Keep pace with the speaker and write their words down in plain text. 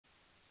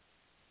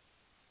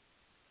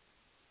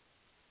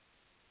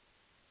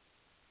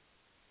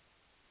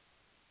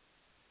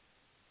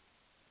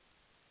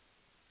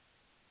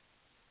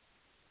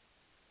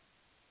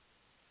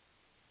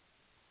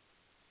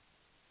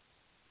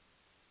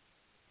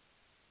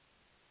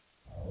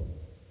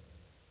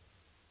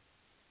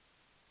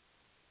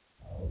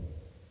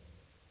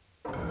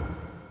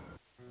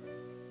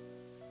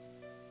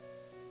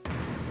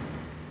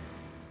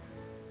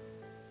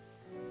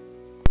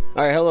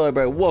Alright, hello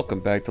everybody,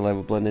 welcome back to Live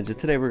with Blood Ninja.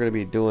 Today we're going to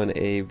be doing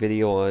a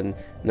video on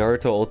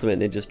Naruto Ultimate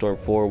Ninja Storm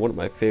 4, one of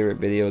my favorite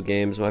video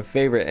games, my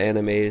favorite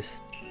animes.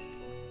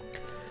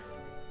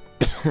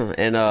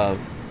 And I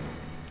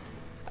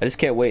just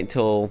can't wait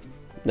until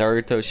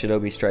Naruto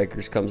Shinobi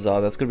Strikers comes out.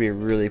 That's going to be a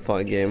really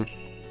fun game.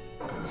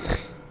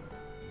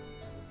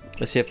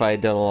 Let's see if I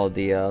had done all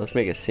the, let's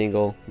make a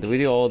single. Did we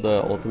do all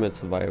the Ultimate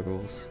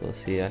Survivals? Let's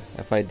see,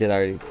 if I did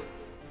already,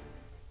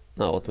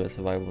 not Ultimate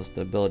Survivals,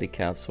 the ability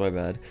caps, my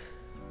bad.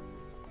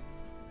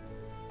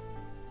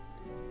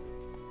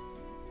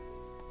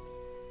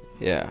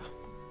 Yeah.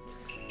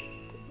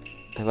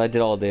 Have I did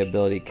all the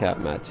ability cap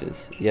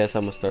matches? Yes, I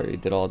must already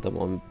did all of them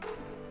on.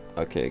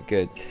 Okay,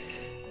 good.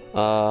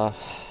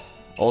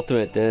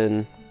 Ultimate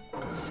Den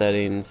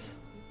settings.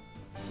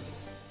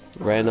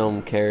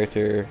 Random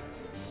character.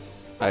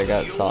 I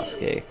got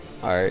Sasuke.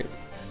 Alright.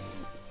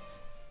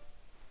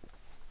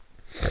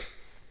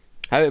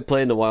 I haven't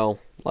played in a while.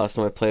 Last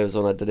time I played was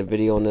when I did a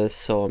video on this,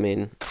 so I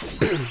mean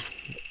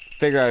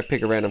figure I'd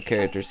pick a random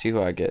character, see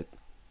who I get.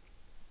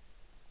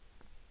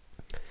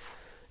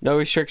 No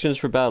restrictions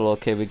for battle.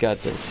 Okay, we got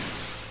this.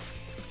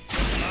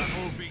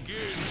 Battle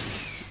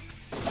begins.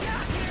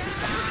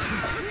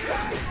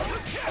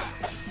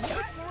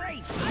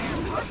 Great.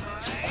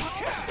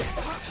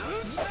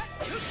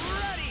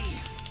 Ready.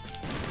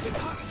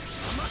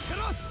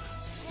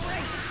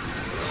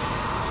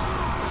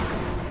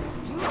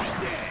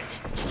 Dead.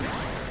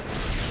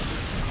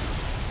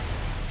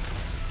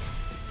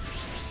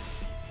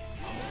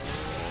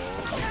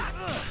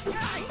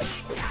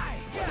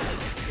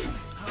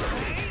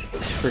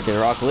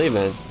 Freaking Rock Lee,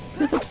 man.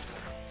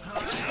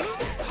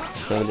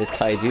 Doing this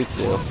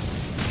taijutsu.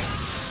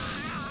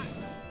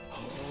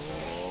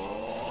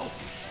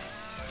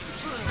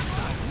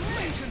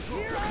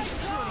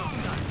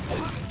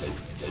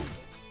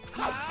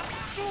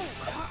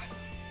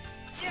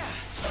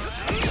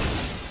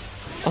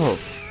 Oh,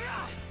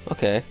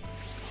 okay.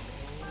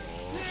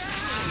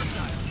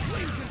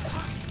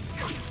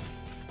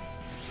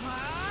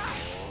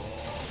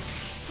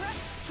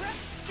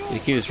 He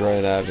keeps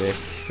running at me.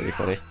 Pretty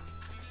funny.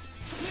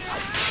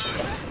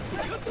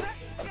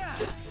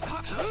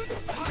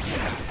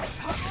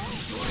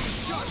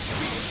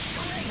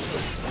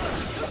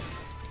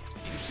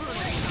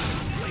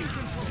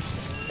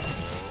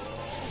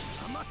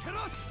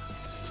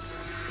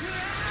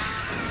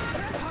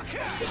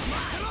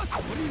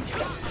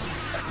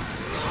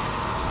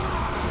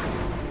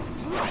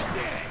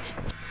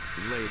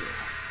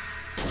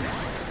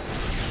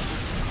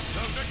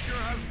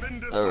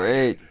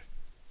 Alright.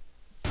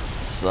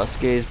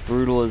 Sasuke is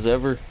brutal as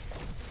ever.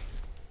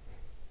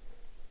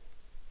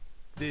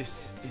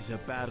 This is a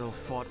battle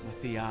fought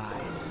with the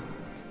eyes.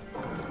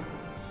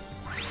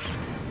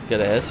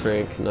 Got a S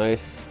rank,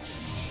 nice.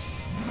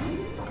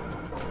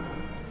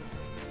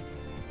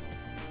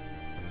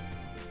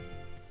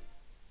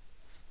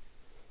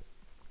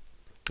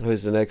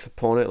 Who's the next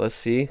opponent? Let's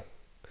see.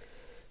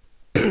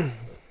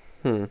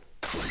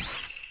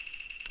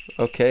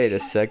 Okay, the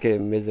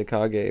second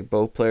Mizukage.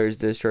 Both players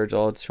discharge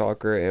all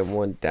chakra and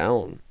one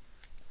down.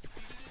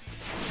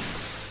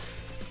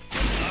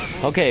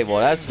 Okay, well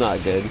that's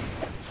not good.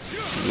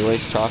 You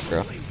waste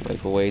chakra,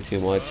 like way too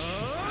much.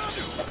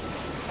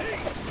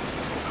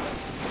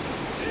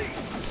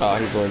 Oh,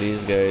 he's one of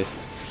these guys.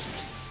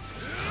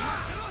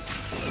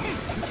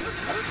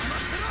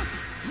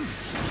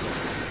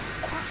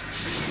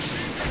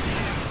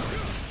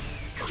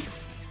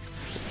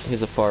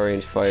 He's a far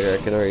range fighter, I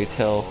can already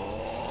tell.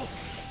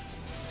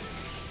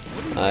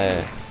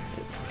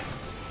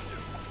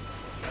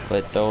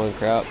 But throwing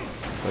crap.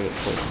 I'll get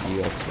close to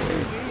you, I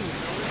swear.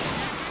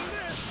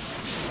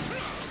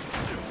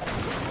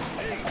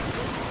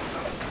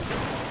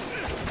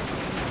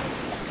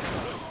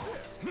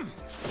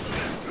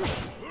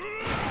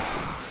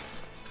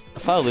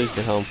 If I lose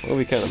to him, I'll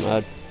be kind of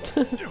mad.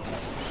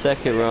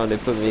 Second round, they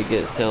put me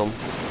against him.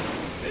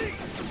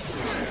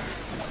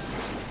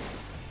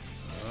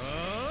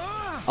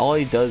 All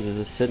he does is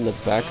just sit in the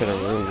back of the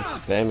room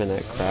just spamming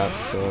that crap,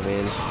 so I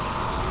mean...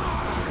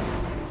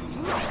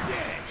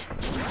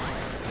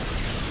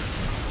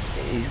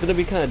 He's gonna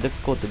be kind of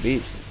difficult to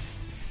beat.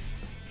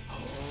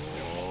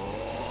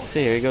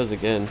 See, here he goes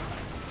again.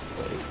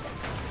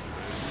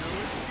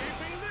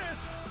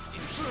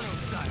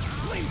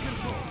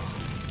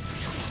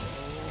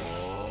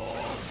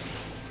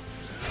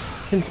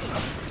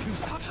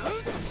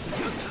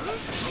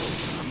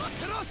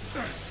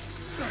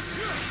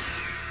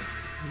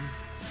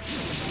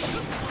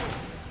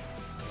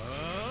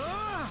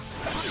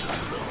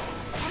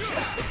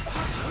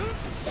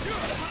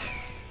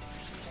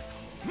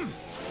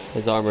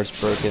 His armor's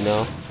broken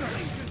now.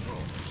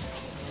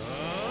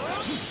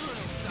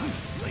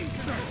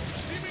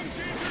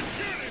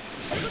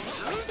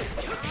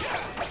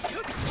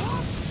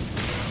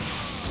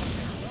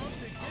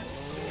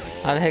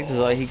 How the heck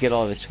does he get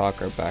all of his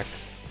chakra back?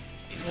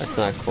 That's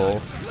not cool.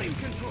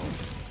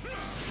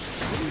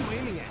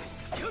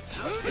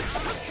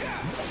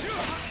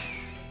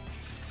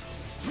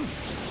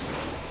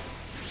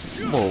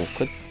 Whoa,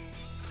 quit.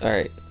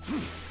 Alright.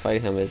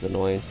 Fighting him is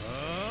annoying.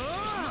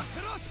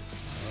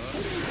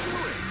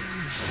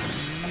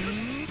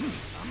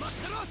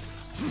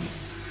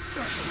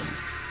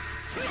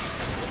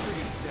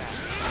 Pretty sad.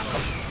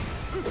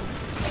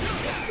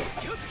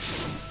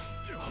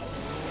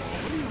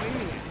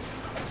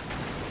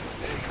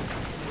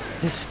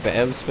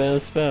 Spam, spam,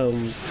 spam.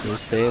 The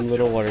same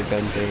little water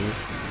gun thing.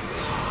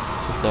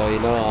 So, you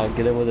know, I'll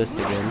get him with this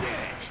again.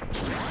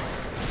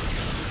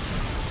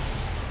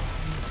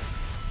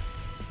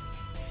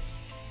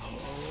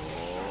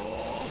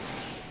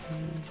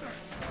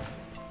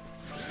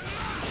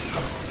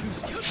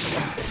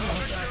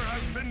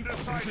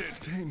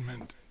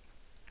 Entertainment.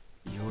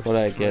 Your What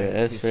I get, strength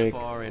S is rank.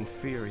 far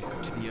inferior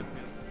to the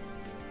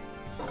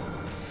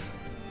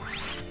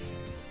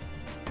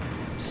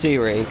C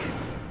rank.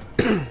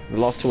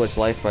 Lost too much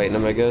life fighting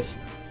him, I guess.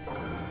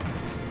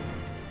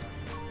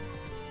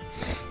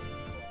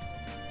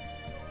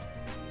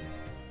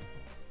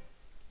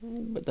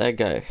 But that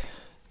guy,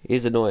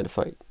 he's annoying to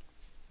fight.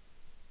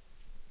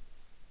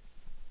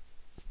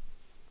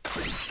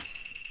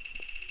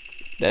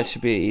 That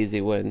should be an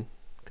easy win,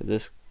 because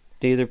this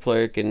neither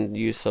player can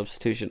use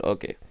substitution.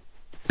 Okay,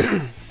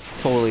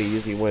 totally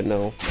easy win.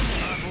 No,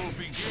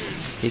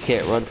 he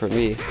can't run from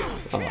me.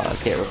 I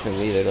can't run from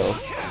him either though.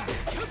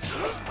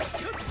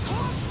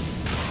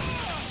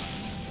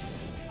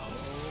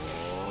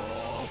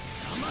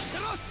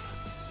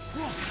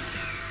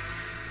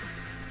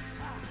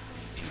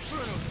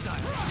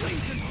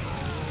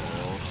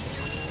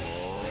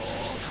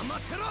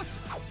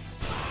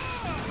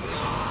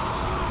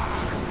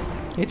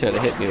 He tried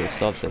to hit me with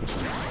something.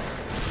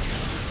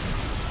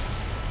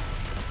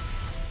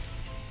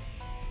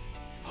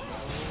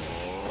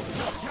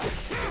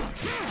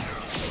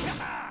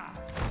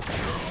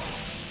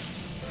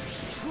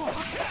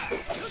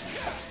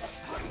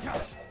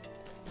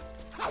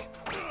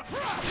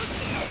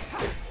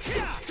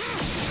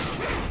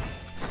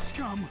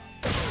 scum.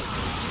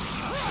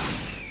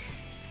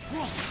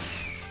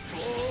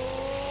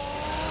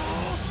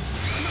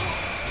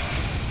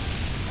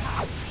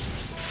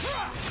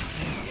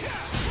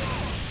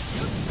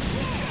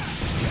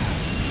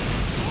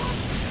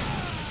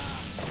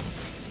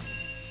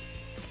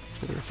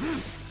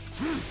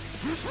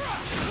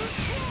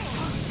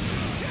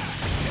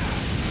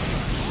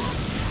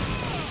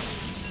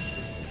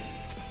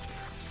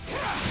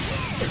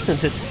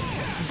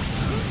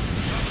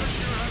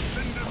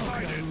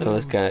 That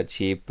was kind of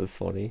cheap but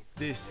funny.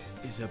 This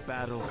is a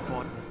battle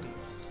fought with me.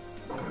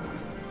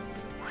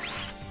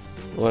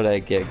 What did I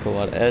get? Come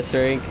on, S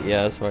rank?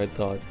 Yeah, that's what I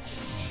thought.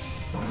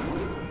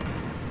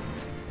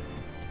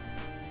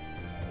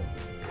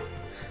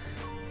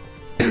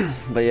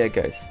 But yeah,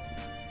 guys,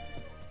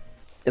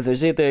 if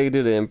there's anything I can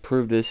do to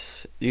improve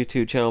this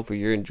YouTube channel for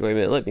your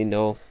enjoyment, let me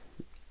know.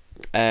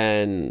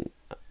 And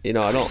you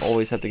know, I don't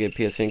always have to get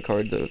PSN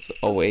cards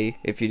away.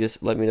 If you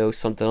just let me know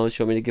something else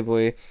you want me to give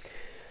away,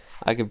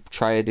 I could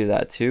try to do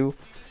that too.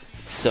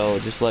 So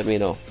just let me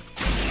know.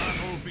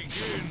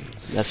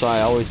 That's why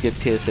I always get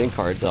PSN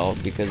cards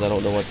out, because I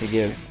don't know what to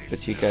give.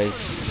 But you guys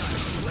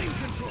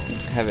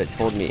haven't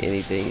told me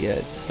anything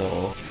yet,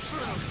 so.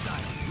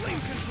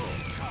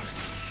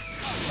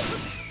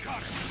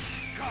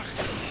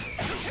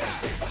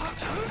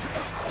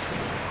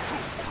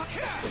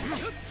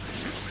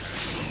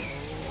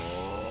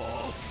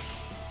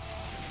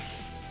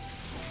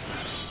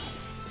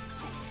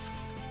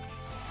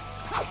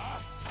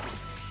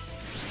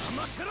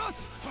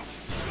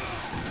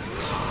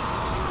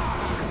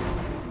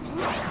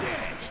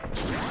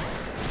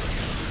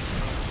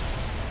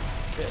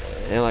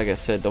 And like I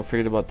said, don't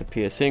forget about the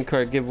PSN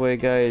card giveaway,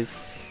 guys.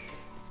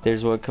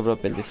 There's one coming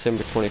up in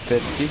December 25th.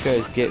 If you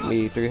guys get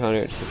me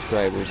 300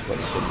 subscribers by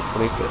December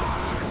 25th.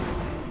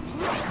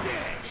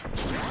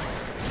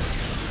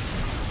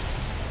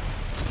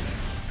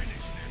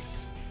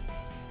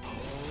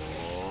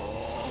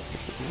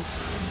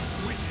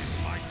 Witness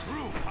my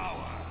true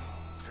power.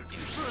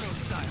 Inferno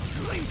style,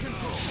 flame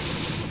control.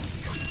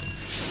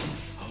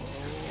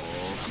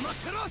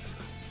 Amaterasu.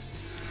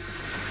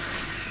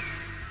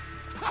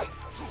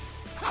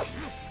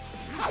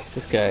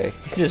 This guy,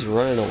 he's just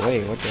running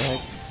away. What the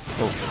heck?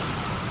 Oh.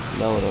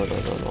 No, no, no,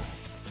 no, no.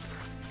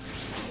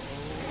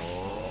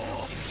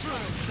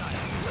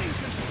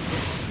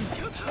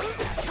 The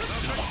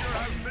victor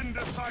has been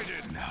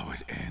decided. Now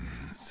it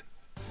ends.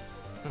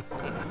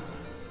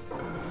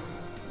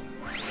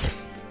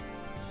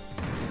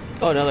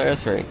 Oh, another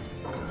S rank.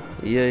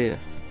 Yeah, yeah.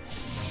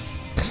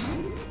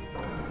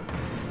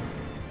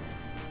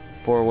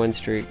 4-win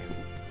streak.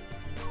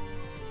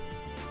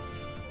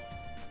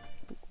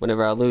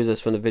 Whenever I lose,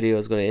 that's when the video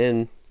is going to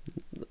end.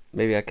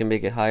 Maybe I can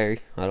make it higher.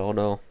 I don't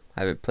know.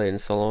 I haven't played in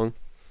so long.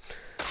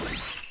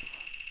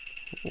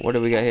 What do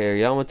we got here?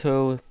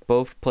 Yamato.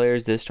 Both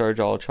players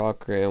discharge all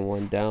chakra and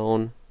one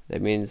down.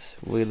 That means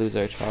we lose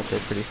our chakra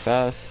pretty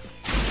fast.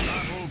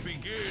 Battle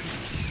begins.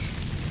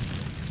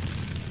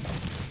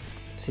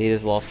 See, he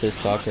just lost his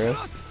chakra.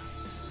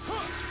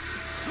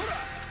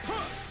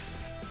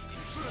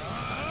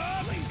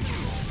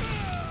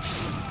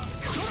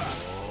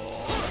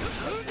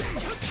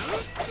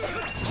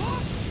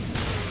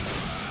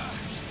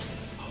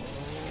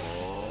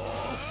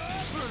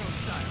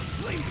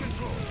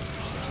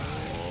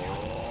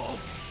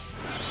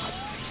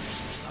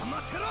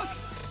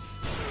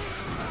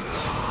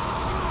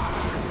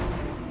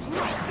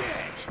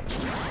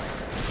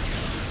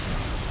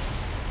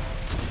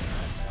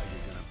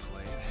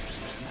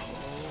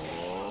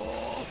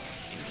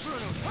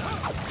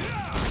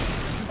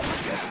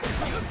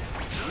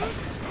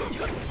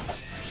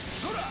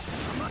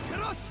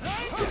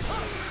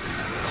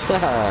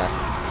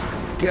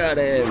 Got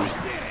him.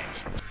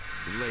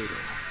 Later.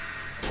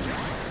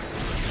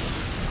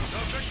 The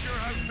victor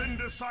has been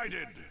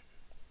decided.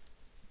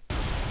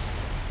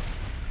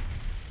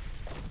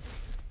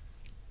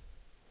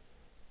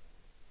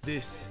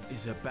 This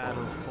is a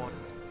battle fought.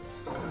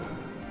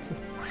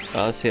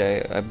 Oh, see,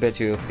 I bet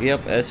you.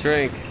 Yep, S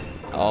rank.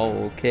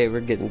 Oh, okay,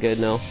 we're getting good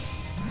now.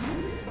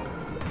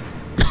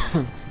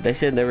 They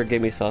said never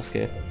give me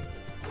Sasuke.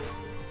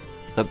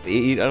 I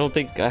don't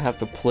think I have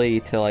to play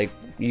till like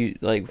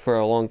for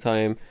a long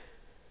time,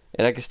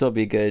 and I can still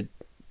be good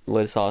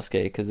with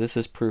Sasuke because this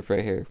is proof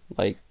right here.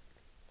 Like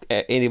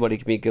anybody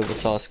can be good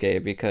with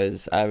Sasuke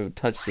because I haven't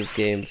touched this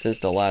game since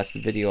the last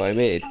video I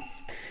made,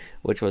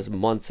 which was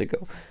months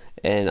ago,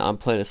 and I'm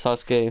playing a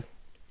Sasuke.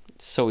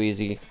 So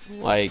easy.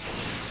 Like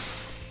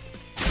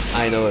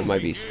I know it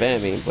might be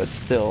spamming, but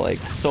still like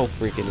so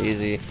freaking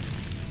easy.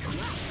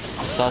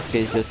 Sasuke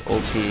is just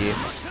OP.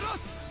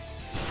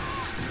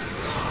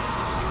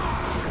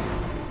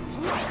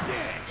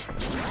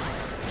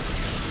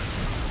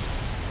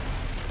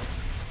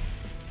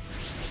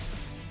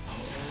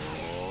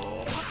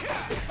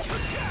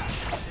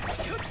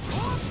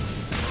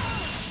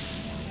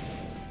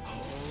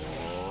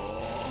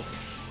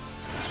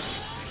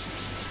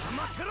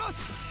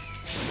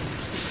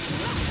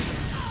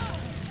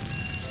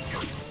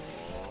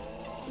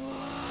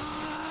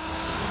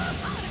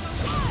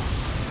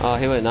 Oh,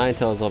 he went 9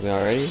 tails on me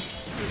already.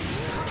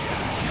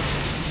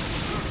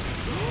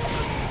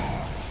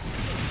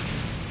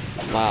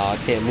 Wow, I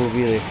can't move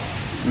either.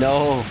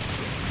 No.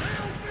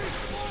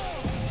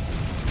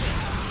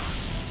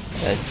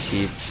 That's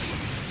cheap.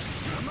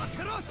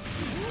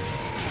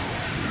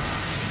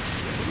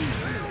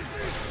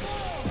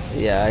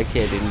 Yeah, I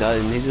can't do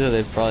nothing. He's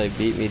gonna probably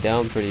beat me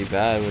down pretty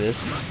bad with this.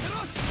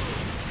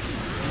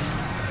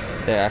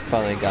 There, I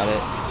finally got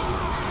it.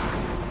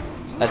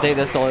 I think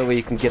that's the only way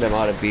you can get him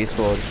out of beast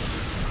mode.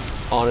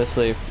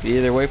 Honestly, you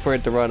either wait for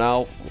it to run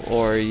out,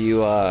 or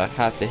you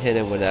have to hit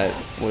him with a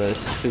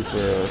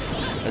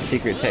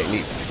secret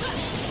technique.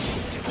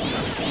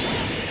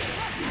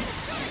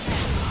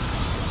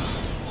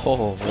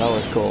 Oh, that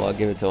was cool. I'll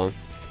give it to him.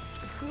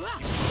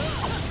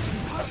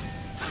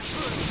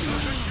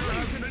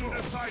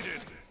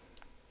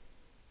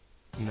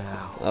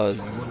 Now,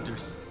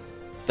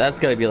 That's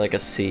gotta be like a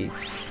C.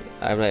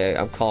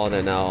 I'm calling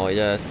it now.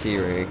 Yeah, C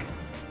rank.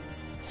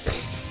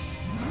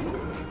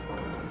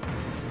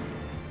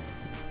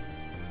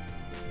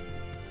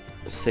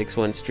 Six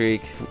win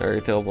streak.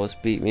 Naruto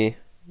almost beat me.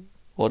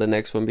 Will the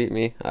next one beat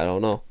me? I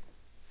don't know.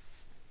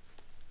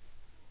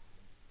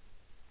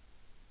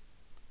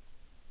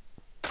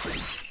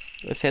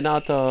 Let's hit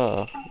out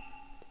the.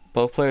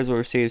 Both players will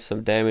receive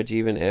some damage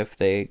even if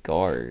they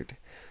guard.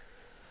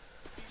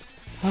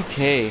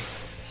 Okay,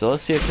 so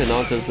let's see if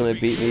Hinata's gonna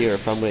beat me or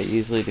if I'm gonna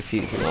easily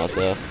defeat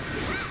Hinata.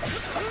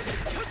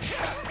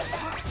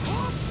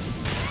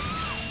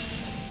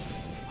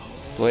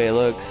 The way it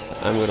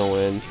looks, I'm gonna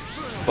win,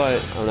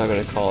 but I'm not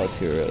gonna call it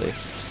too early.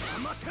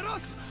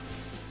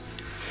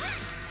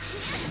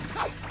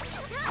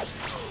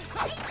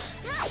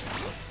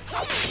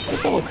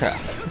 Oh crap.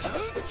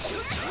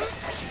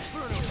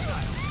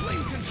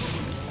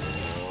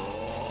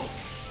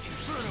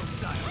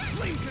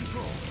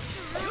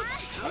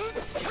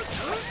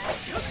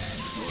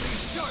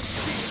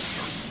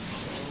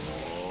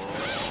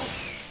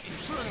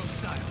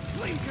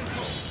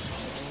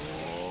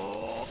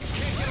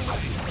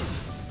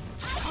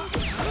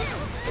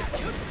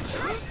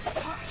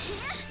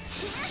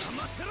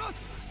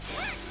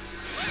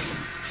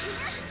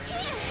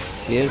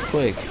 He is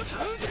quick.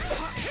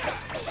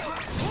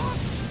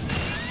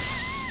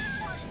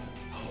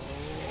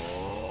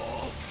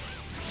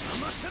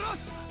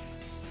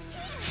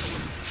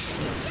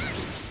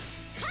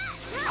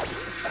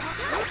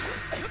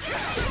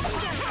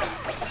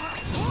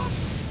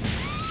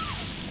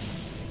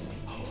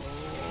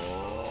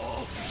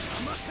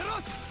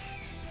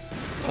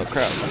 Oh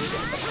crap.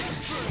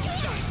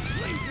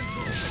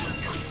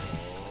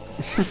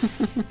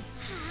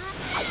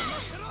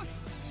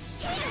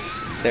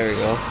 There we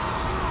go.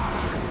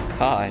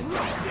 God.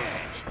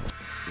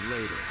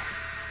 later.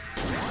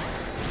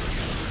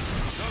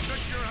 The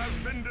victor has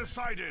been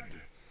decided.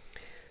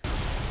 I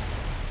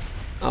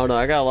don't know,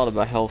 I got a lot of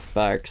my health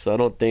back, so I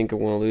don't think I'm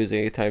gonna lose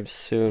anytime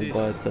soon,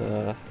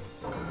 but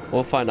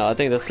we'll find out. I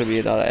think that's gonna be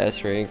another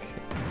S rank.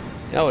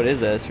 Oh, it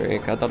is S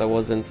rank. I thought it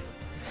wasn't.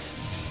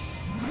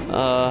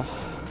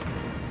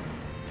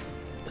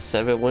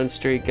 7 win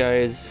streak,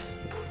 guys.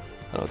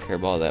 I don't care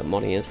about that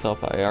money and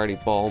stuff. I already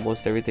bought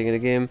almost everything in the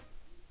game.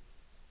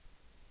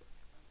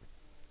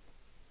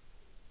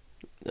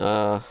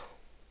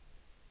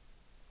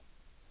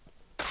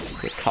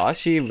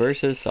 Kakashi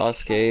versus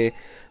Sasuke.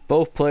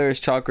 Both players'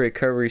 chakra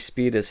recovery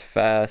speed is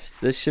fast.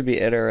 This should be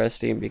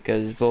interesting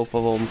because both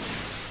of them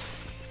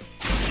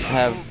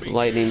have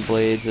lightning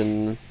blades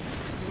and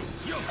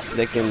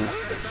they can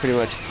pretty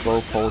much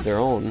both hold their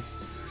own.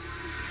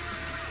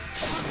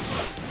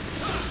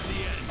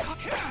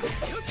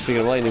 Speaking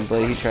of lightning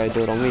blade, he tried to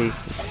do it on me.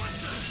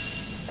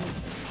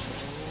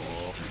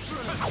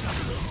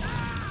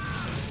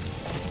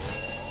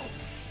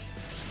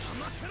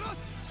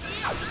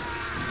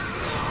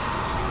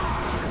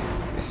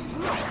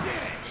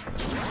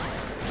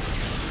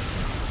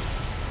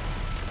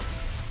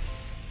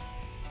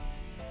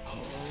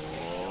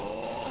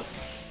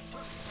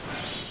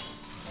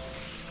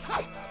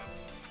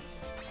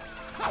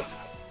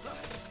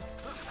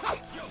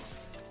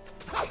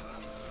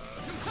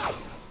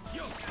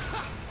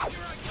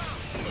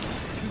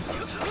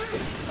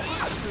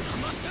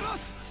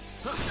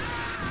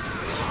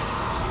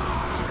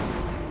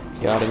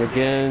 Got him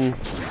again.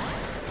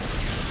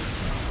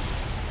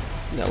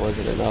 That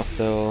wasn't enough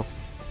though.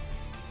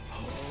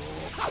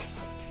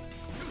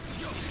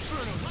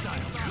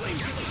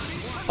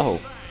 Oh.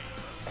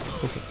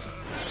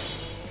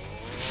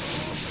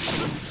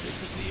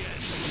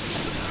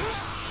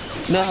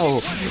 No.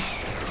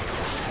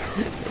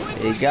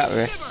 He got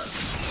me.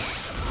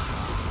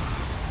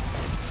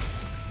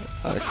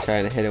 I was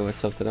trying to hit him with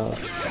something else.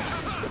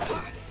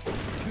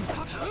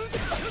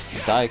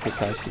 Die,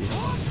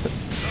 Kakashi.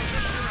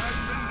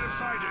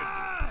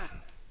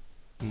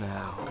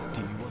 Now,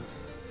 do you want?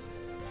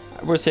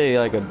 I'm gonna say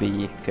like a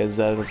B, because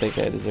I don't think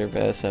I deserve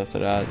S after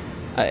that.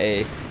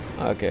 A.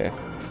 Okay.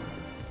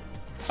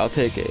 I'll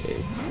take A.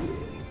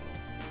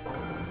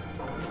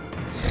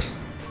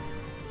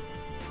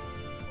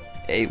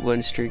 Eight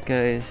win streak,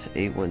 guys.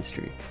 8-1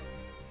 streak.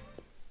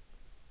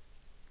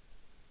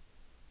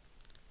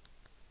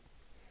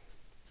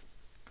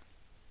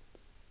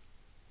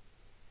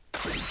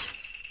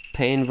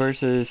 Pain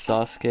versus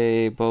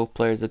Sasuke. Both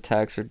players'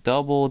 attacks are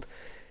doubled.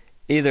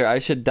 Either I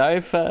should die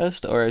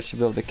fast or I should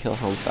be able to kill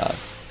him fast.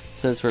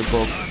 Since we're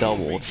both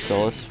doubled,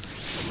 so let's.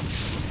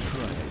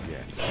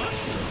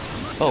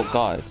 Oh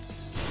god.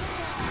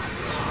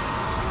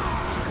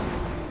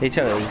 He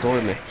tried to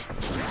absorb me.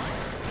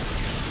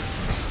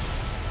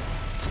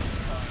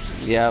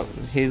 Yeah,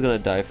 he's gonna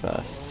die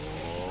fast.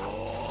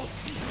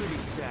 Pretty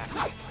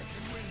sad.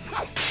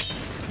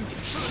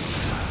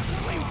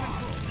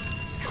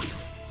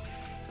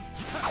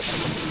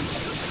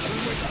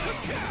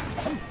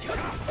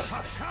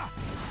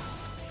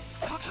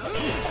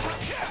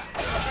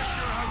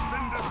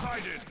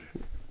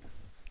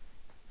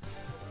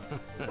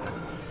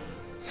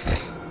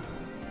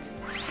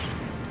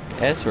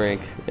 S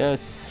rank,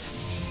 yes.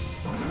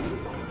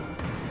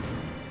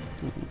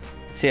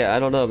 See, I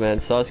don't know, man.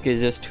 Sasuke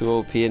is just too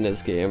OP in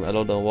this game. I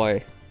don't know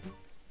why.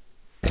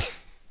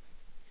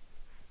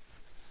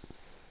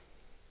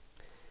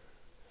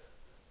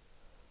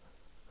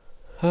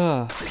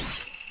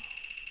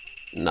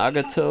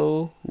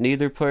 Nagato,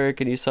 neither player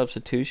can use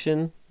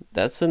substitution.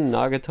 That's in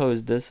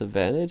Nagato's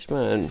disadvantage,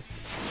 man.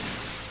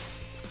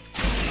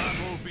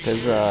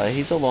 Because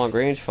he's a long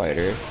range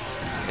fighter.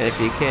 And if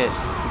he can't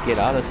get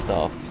out of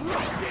stuff.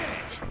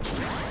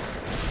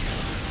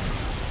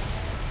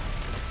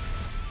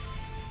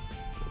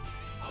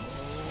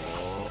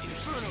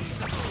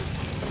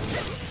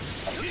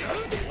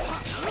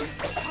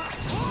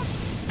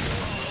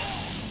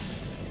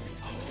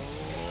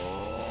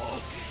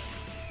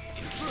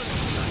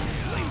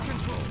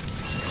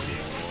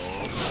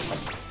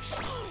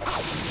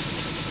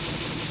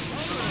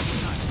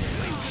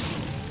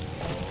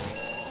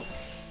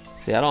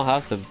 See, I don't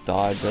have to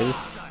dodge, I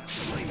just...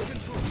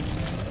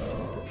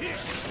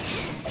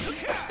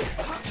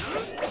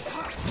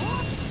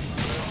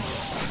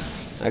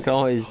 I can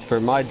always,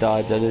 for my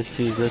dodge, I just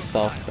use this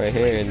stuff right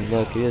here, and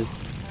look, he just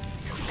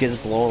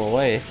gets blown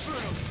away.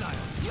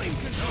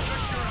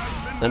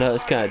 I know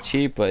it's kind of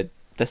cheap, but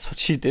that's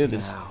what you do.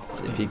 Is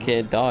if you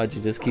can't dodge,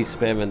 you just keep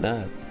spamming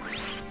that.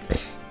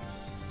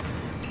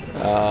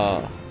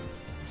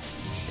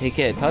 He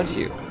can't touch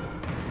you.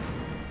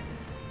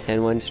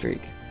 10-win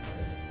streak.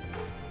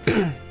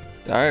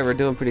 Alright, we're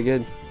doing pretty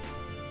good.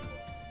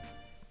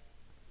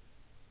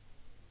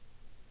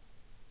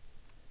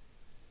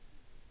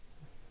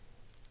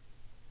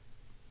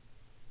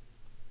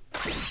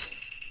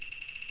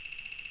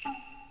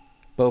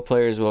 Both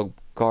players will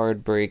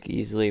guard break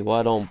easily. Well,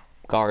 I don't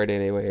guard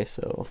anyway,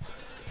 so.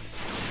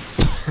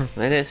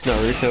 And it's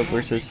Naruto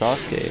versus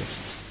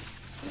Sasuke.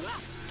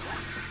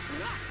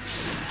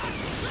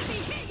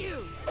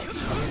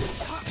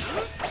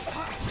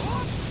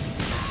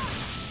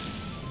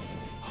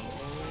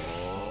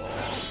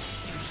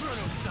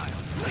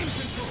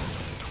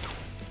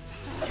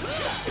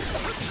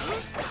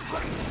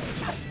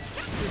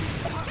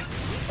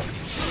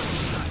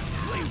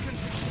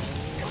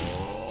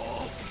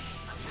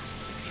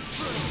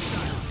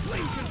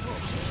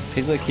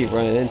 He's gonna keep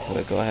running into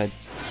it. Go ahead.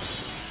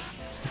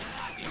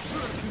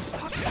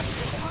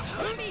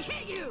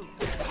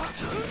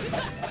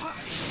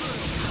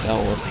 That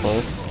one was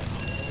close.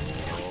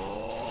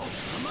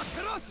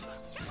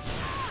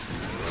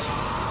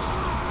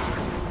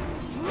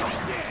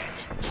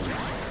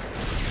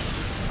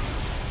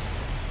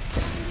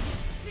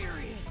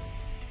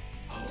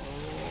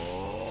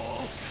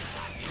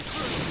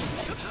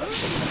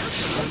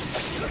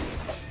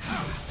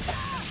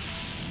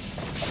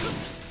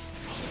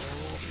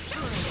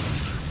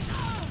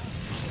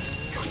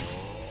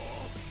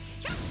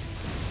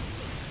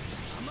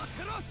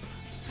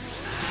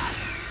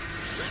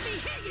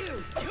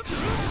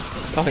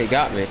 Oh, he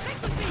got me.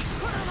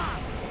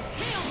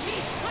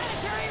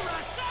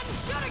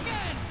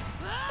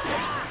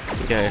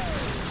 Okay.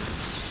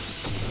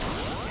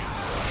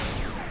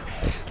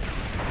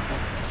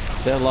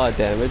 Did a lot of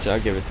damage, I'll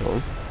give it to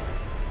him.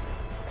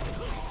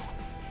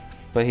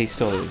 But he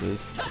still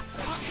loses. The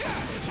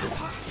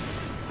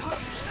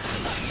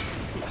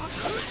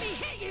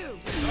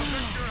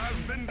victor has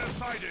been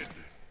decided.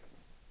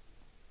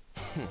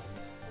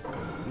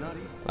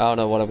 I don't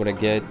know what I'm gonna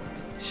get.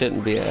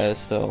 Shouldn't be an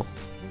S though.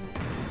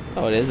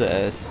 Oh, it is a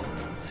S.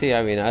 See,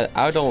 I mean,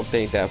 I don't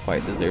think that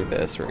fight deserved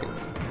the S ring.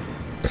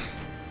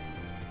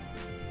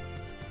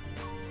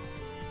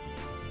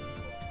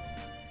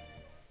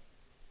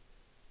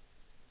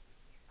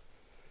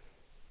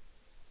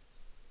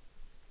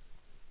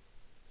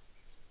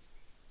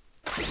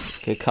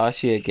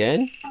 Kakashi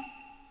again?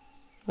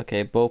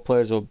 Okay, both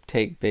players will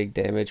take big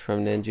damage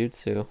from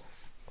ninjutsu.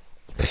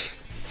 Battle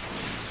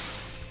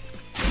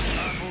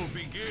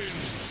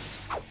begins.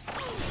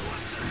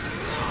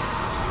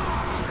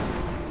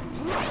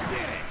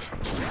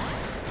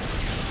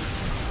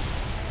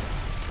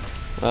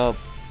 Well,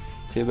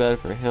 too bad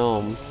for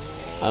him.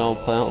 I don't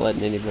plan on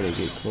letting anybody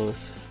get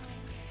close.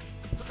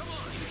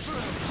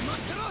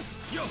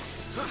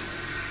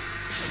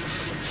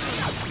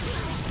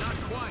 Not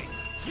quite.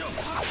 Here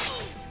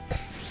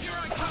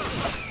I come.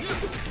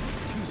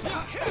 Too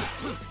soft.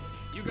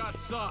 You got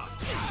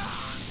soft.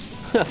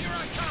 Here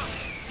I come.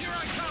 Here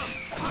I come.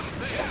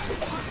 There.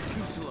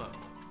 Too slow.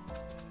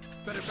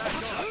 Better back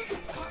off.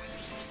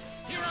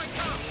 Here I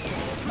come.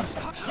 Too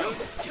soft.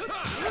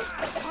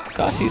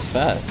 Gosh, he's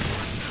fast.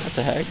 What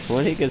the heck?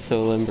 When did he get so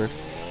limber?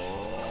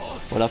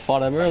 When I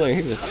fought him earlier,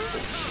 he was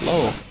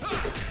slow.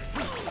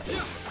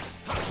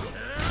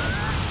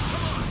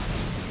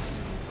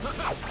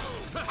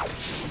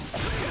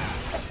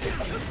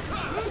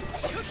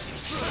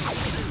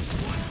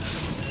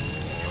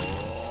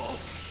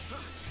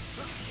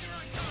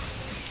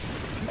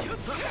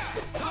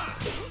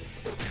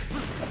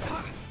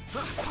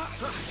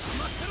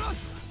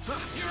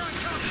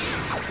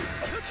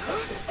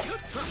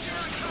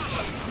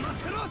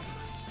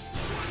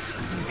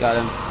 Got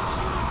him.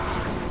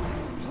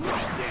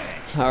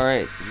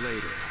 Alright.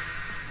 Later.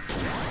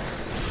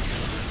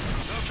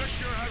 The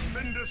victor has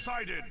been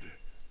decided.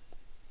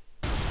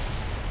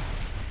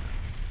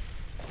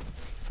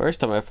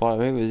 First time I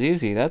fought him, it was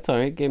easy. That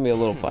time he gave me a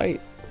little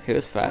fight. He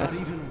was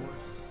fast.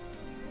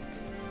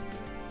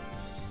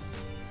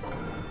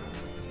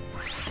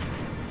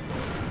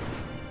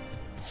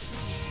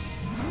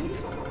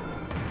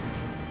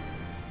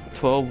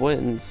 12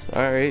 wins.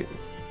 Alright.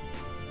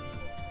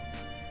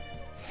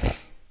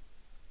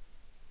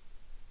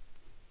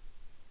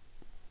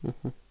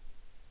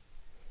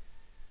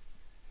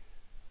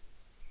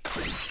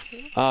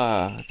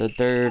 The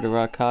third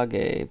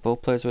Rakage.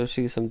 Both players will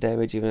receive some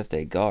damage even if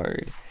they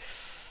guard.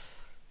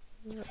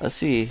 Let's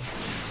see.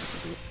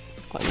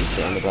 What you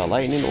saying about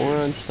lightning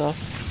aura and stuff?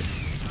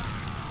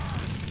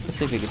 Let's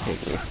see if he can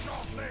take me.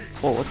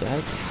 Oh, what the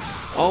heck?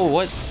 Oh,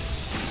 what?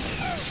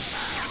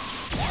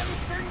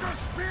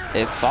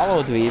 It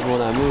followed me even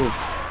when I moved.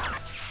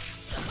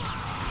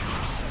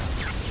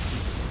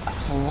 That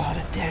was a lot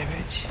of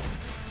damage.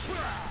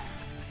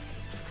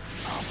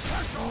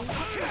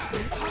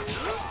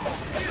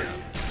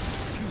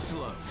 Too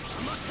slow.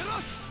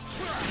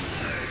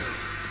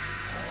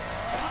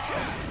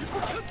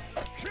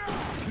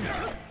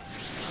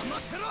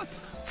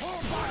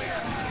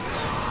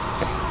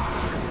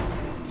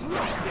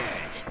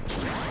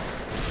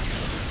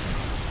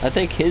 I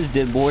think his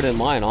did more than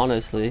mine,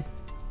 honestly.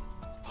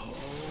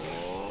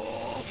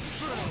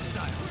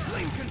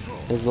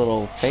 His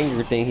little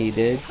finger thing he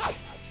did.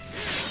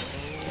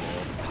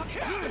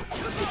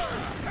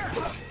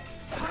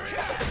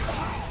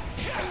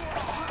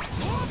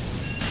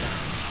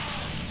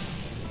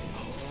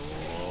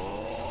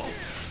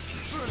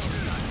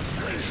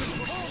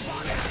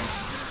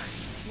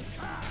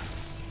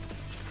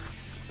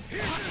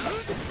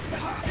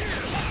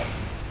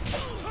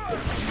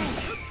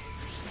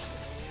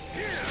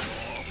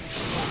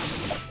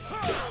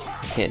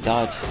 Can't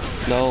dodge.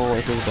 No,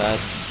 this is bad.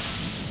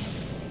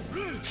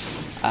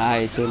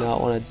 I do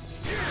not want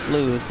to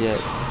lose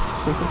yet.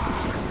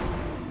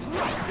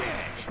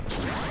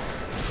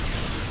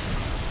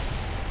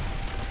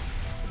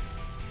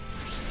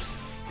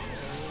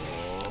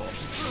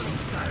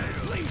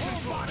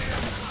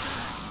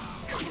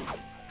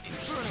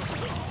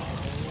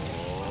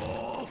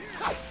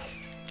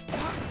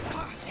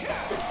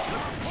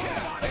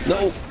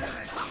 No.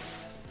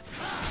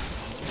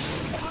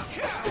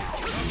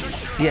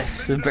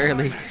 Yes,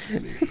 barely.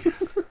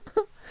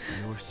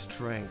 Your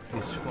strength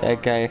is far.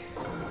 That guy.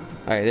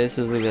 Alright, this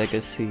is gonna be like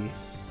a C.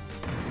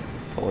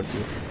 Told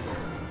you.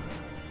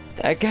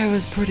 That guy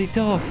was pretty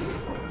tough.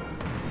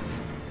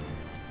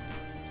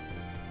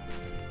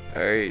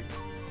 Alright.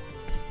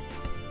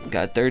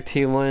 Got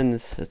 13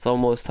 wins. It's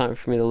almost time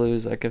for me to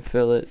lose. I can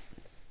feel it.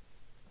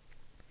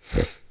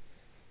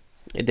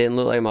 It didn't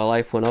look like my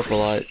life went up a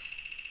lot.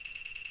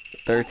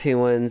 13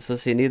 wins.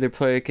 Let's see, neither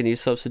player can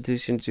use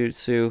substitution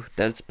jutsu.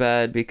 That's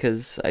bad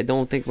because I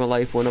don't think my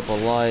life went up a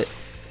lot.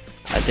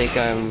 I think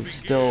I'm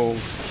still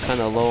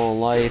kind of low on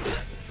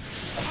life.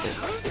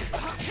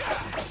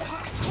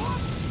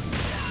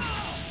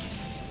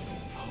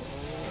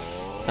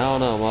 I don't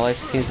know, my life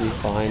seems to be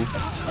fine.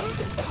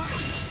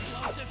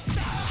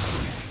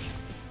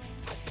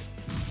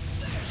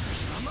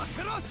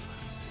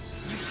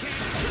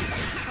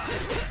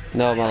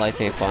 No, my life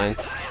ain't fine.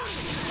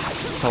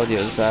 Told you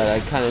it was bad, I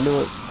kinda knew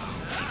it.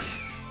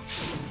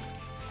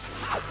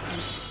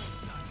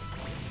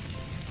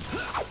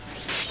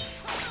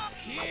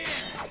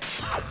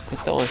 Quit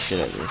throwing shit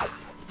at me.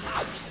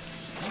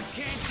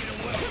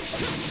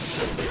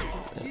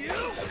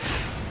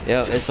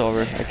 Yep, it's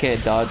over. I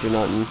can't dodge or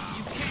nothing.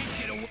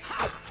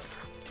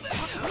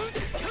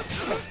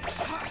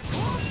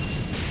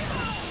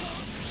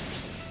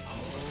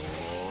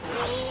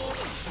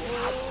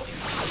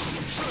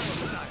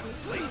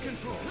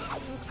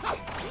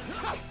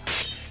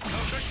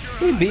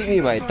 He beat me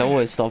by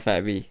throwing stuff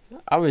at me.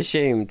 I'm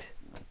ashamed.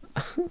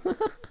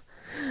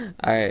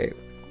 Alright.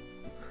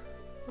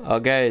 Oh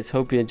guys,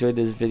 hope you enjoyed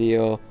this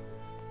video.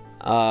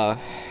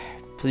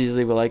 Please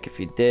leave a like if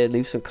you did.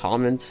 Leave some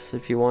comments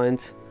if you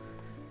want.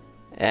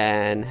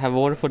 And have a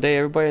wonderful day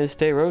everybody, and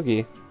stay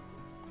roguey.